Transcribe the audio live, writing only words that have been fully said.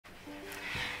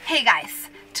Hey guys,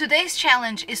 today's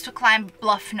challenge is to climb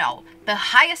Bluff Knoll, the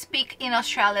highest peak in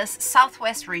Australia's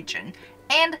southwest region,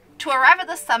 and to arrive at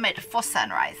the summit for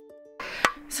sunrise.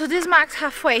 So this marks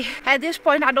halfway. At this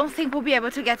point I don't think we'll be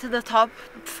able to get to the top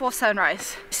for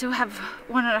sunrise. We still have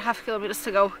 1.5 kilometers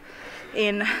to go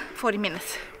in 40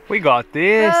 minutes. We got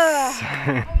this!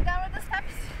 Are we done with the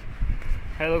steps?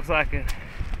 It looks like it.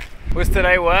 Was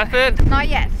today worth it? Not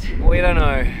yet. We don't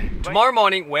know. Tomorrow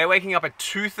morning we're waking up at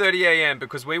 2:30 AM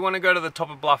because we want to go to the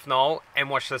top of Bluff Knoll and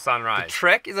watch the sunrise. The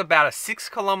trek is about a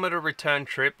 6-kilometer return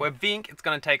trip. We think it's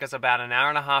going to take us about an hour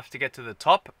and a half to get to the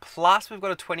top, plus we've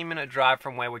got a 20-minute drive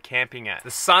from where we're camping at.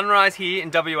 The sunrise here in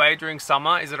WA during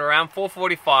summer is at around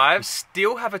 4:45. We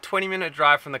still have a 20-minute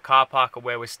drive from the car park of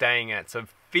where we're staying at, so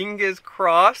fingers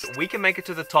crossed we can make it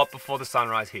to the top before the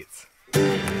sunrise hits.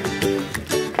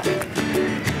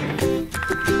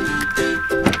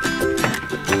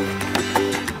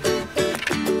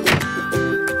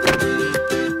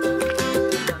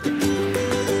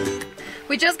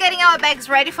 We're just getting our bags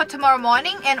ready for tomorrow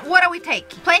morning, and what are we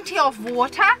taking? Plenty of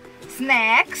water,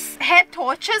 snacks, head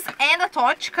torches and a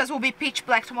torch because we'll be pitch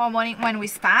black tomorrow morning when we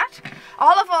start.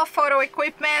 All of our photo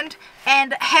equipment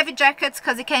and heavy jackets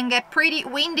because it can get pretty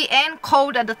windy and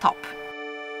cold at the top.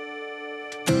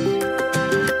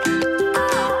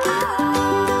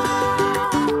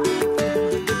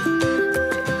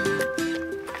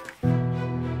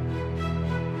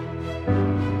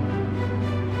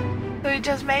 We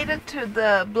just made it to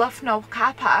the Bluff Knoll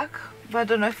car park, but I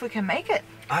don't know if we can make it.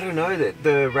 I don't know, that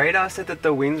the radar said that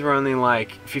the winds were only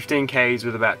like 15 k's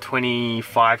with about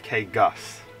 25k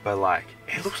gusts, but like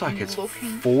it looks like it's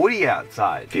 40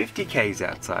 outside, 50 k's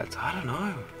outside, so I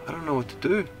don't know what to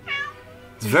do.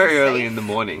 It's very early in the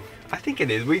morning. I think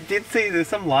it is. We did see there's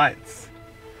some lights.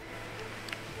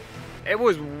 It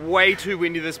was way too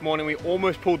windy this morning. We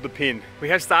almost pulled the pin. We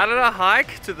have started our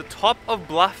hike to the top of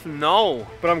Bluff Knoll,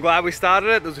 but I'm glad we started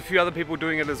it. There's a few other people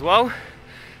doing it as well.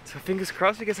 So fingers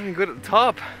crossed we get something good at the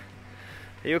top.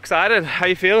 Are you excited? How are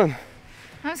you feeling?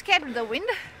 I'm scared of the wind.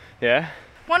 Yeah?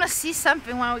 Want to see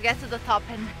something when we get to the top,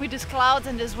 and with these clouds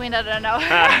and this wind, I don't know.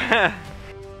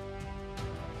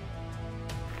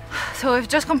 So we've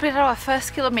just completed our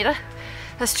first kilometer.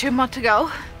 There's 2 more to go.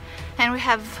 And we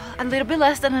have a little bit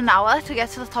less than an hour to get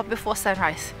to the top before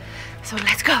sunrise. So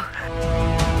let's go!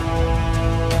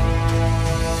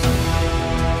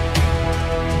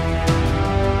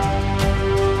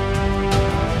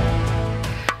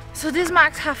 So this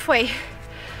marks halfway.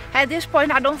 At this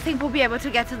point I don't think we'll be able to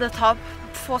get to the top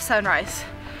before sunrise.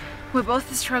 We're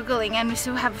both struggling and we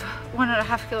still have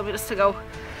 1.5 kilometers to go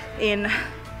in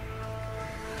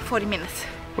 40 minutes.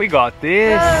 We got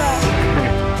this!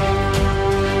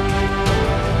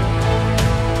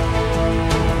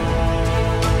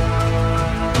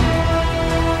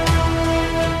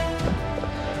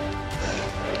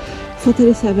 For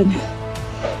 37,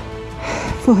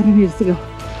 400 meters to go. Are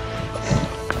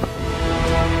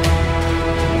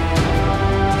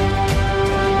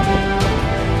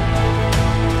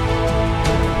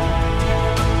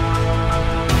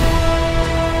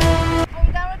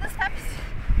we done with the steps?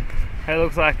 It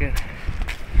looks like it.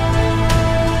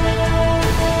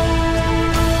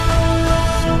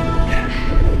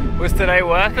 Was today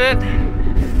worth it?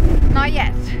 Not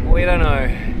yet. We don't know.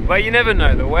 But you never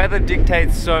know, the weather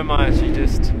dictates so much, you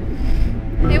just...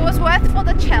 It was worth for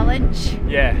the challenge.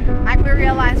 Yeah. Like we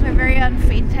realized we're very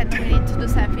unfit and we need to do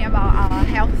something about our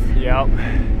health. Yep.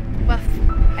 But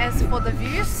as for the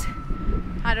views,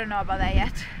 I don't know about that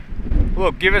yet.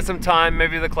 Look, give it some time,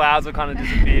 maybe the clouds will kind of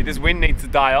disappear. This wind needs to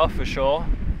die off for sure.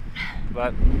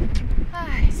 But,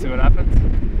 see what happens.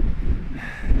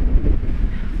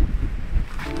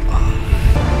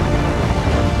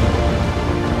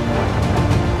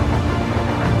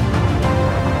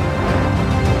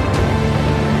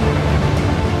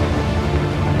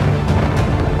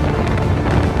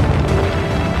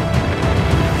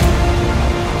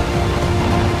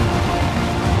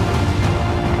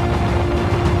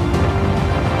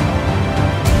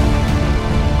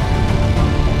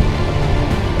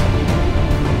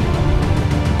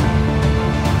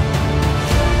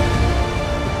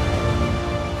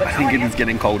 I think it is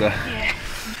getting colder. Yeah.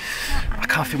 I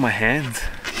can't feel my hands.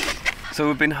 So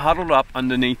we've been huddled up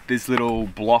underneath this little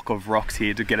block of rocks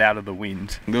here to get out of the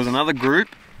wind. There was another group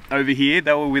over here,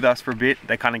 they were with us for a bit,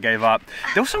 they kind of gave up.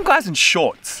 There were some guys in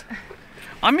shorts.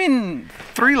 I'm in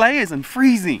 3 layers and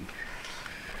freezing.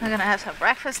 We're gonna have some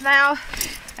breakfast now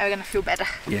and we're gonna feel better.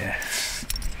 Yeah.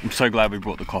 I'm so glad we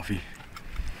brought the coffee.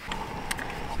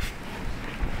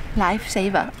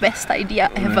 Lifesaver, best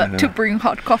idea ever to bring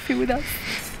hot coffee with us.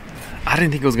 I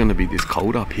didn't think it was going to be this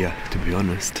cold up here, to be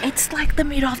honest. It's like the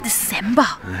middle of December.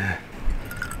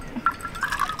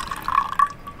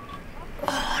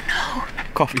 Oh no.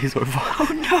 Coffee is over.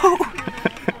 Oh no.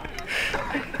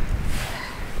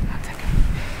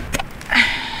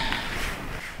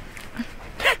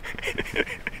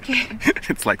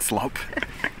 It's like slop.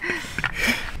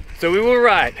 So we were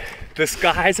right. The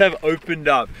skies have opened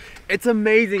up. It's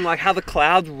amazing like how the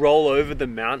clouds roll over the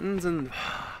mountains and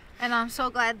I'm so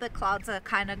glad the clouds are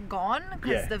kind of gone because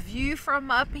Yeah. the view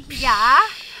from up here,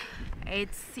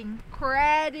 it's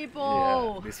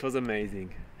incredible. yeah, this was amazing.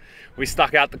 We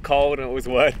stuck out the cold and it was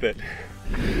worth it.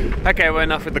 Okay, well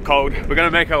enough with the cold. We're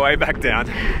gonna make our way back down.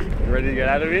 You ready to get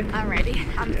out of here? I'm ready.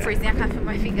 I'm freezing. I can't feel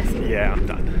my fingers. Yeah, I'm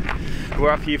done.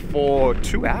 We're up here for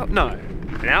 2 hours? No,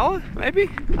 an hour maybe?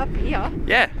 Up here?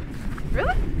 Yeah.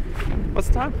 Really? What's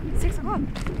the time? 6 o'clock.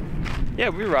 Yeah,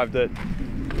 we arrived at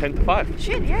 10 to 5.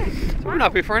 Shit, yeah. So we've been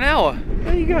up here for an hour.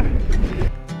 There you go.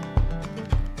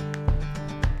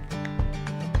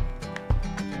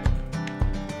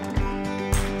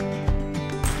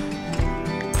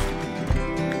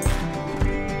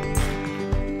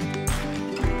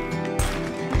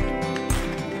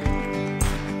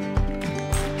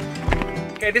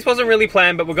 Okay, this wasn't really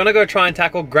planned, but we're gonna go try and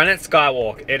tackle Granite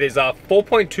Skywalk. It is a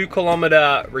 4.2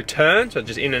 kilometer return, so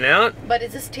just in and out. But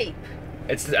it's a steep.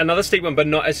 It's another steep one, but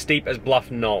not as steep as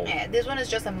Bluff Knoll. Yeah, this one is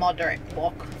just a moderate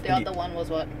walk. The other one was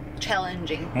what?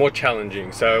 Challenging. More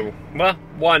challenging, so, well,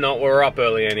 why not? We're up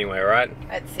early anyway, right?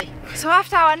 Let's see. So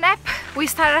after our nap, we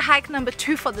started hike number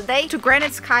 2 for the day to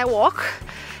Granite Skywalk.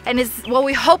 And it's, what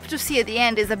we hope to see at the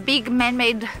end is a big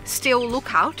man-made steel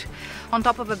lookout on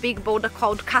top of a big boulder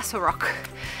called Castle Rock.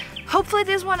 Hopefully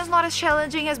this one is not as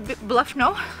challenging as Bluff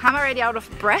Knoll. I'm already out of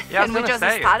breath and we just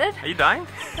started. Are you dying?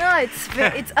 No,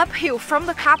 it's uphill from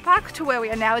the car park to where we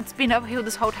are now. It's been uphill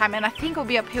this whole time and I think it'll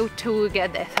be uphill till we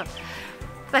get there. So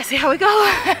let's see how we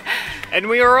go. And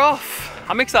we are off.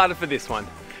 I'm excited for this one.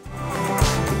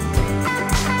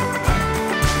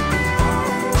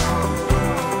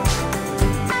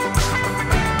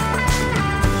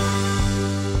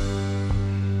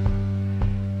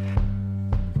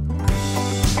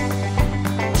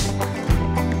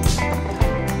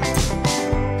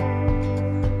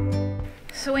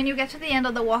 So when you get to the end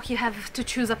of the walk, you have to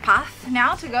choose a path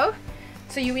now to go.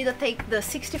 So you either take the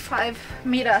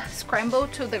 65-meter scramble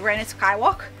to the Granite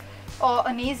Skywalk or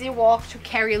an easy walk to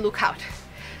Carry Lookout.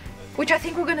 Which I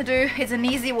think we're gonna do is an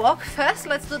easy walk first.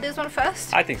 Let's do this one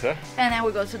first. I think so. And then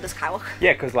we'll go to the Skywalk.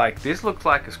 Yeah, because like this looks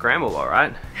like a scramble,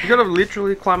 alright? You gotta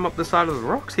literally climb up the side of the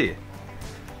rocks here.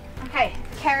 Okay,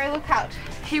 Carry Lookout.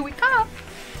 Here we go.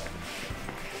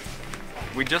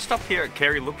 We just stopped here at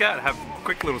Carry Lookout, have a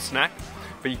quick little snack.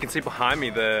 But you can see behind me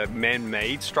the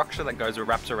man-made structure that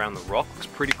wraps around the rock. Looks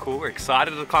pretty cool. We're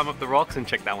excited to climb up the rocks and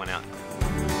check that one out.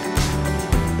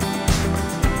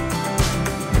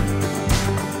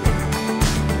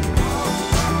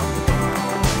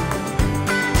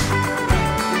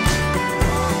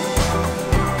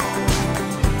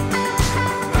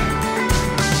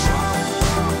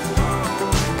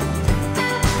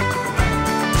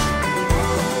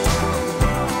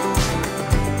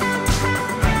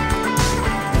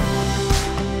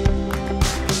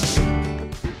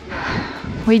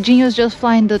 Wade was just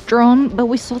flying the drone, but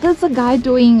we saw there's a guy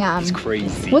doing It's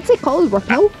crazy. what's it called?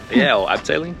 Rappel? Yeah, or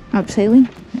abseiling. Abseiling?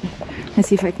 Let's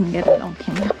see if I can get it on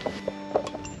camera.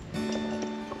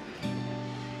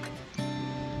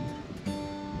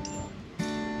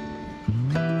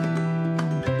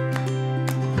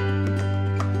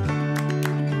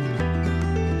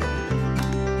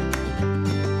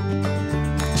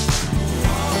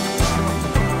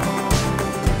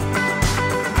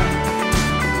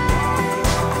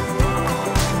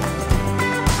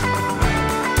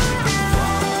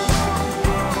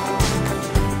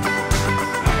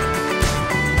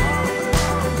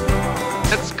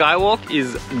 Skywalk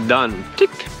is done. Tick.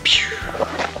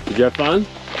 Did you have fun?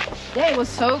 Yeah, it was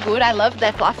so good. I loved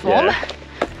that platform. Yeah.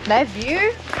 That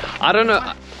view. I don't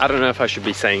know if I should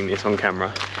be saying this on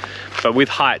camera, but with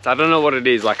heights, I don't know what it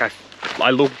is. Like I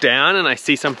look down and I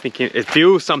see something. It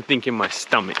feels something in my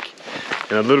stomach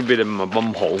and a little bit in my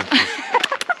bum hole.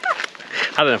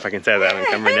 I don't know if I can say that on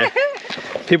camera now.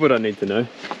 People don't need to know.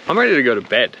 I'm ready to go to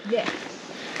bed. Yeah.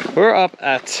 We're up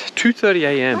at 2:30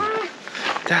 a.m.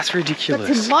 That's ridiculous.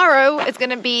 But tomorrow it's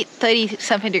gonna be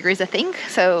 30-something degrees, I think.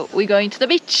 So we're going to the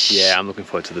beach. Yeah, I'm looking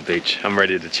forward to the beach. I'm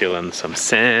ready to chill on some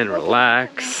sand,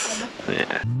 relax.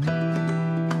 Yeah.